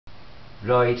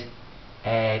Right.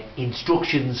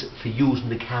 Instructions for using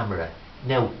the camera.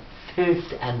 Now,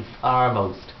 first and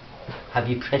foremost, have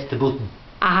you pressed the button?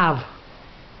 I have.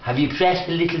 Have you pressed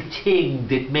the little thing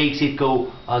that makes it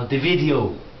go on the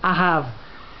video? I have.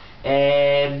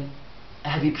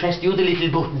 Have you pressed the other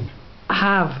little button? I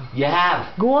have. You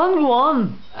have. Go on, go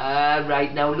on.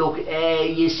 Right, now look,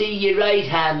 you see your right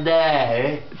hand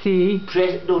there? See?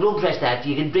 No, don't press that.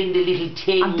 You can bring the little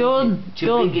thing I've done. to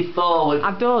bring it forward.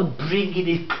 I've done. Bringing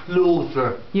it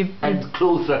closer and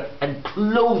closer and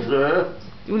closer.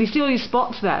 Will you see all your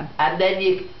spots then? And then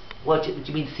you... What do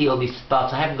you mean see all my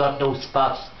spots? I haven't got no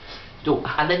spots. So,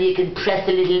 and then you can press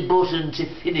the little button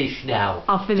to finish now.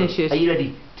 I'll finish it. Are you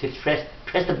ready to press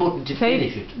the button to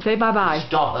finish it? Say bye-bye.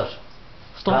 Stop it.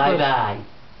 Stop it. Bye-bye.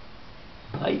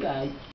 Bye-bye.